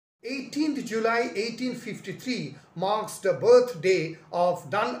18th July 1853 marks the birthday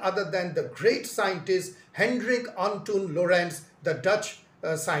of none other than the great scientist Hendrik Antoon Lorentz, the Dutch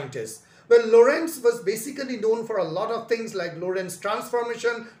scientist. Well, Lorentz was basically known for a lot of things like Lorentz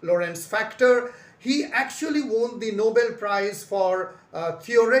transformation, Lorentz factor. He actually won the Nobel Prize for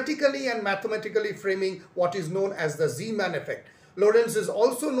theoretically and mathematically framing what is known as the Zeeman effect. Lorentz is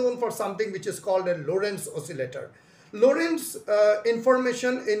also known for something which is called a Lorentz oscillator. Lorentz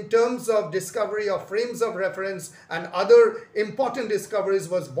information in terms of discovery of frames of reference and other important discoveries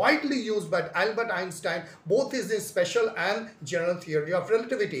was widely used by Albert Einstein, both in his special and general theory of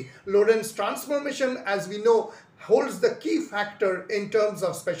relativity. Lorentz transformation, as we know, holds the key factor in terms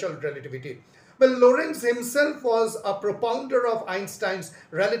of special relativity. Well, Lorentz himself was a propounder of Einstein's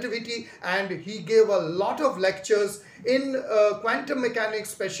relativity, and he gave a lot of lectures in quantum mechanics,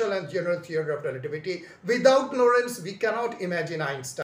 special and general theory of relativity. Without Lorentz, we cannot imagine Einstein.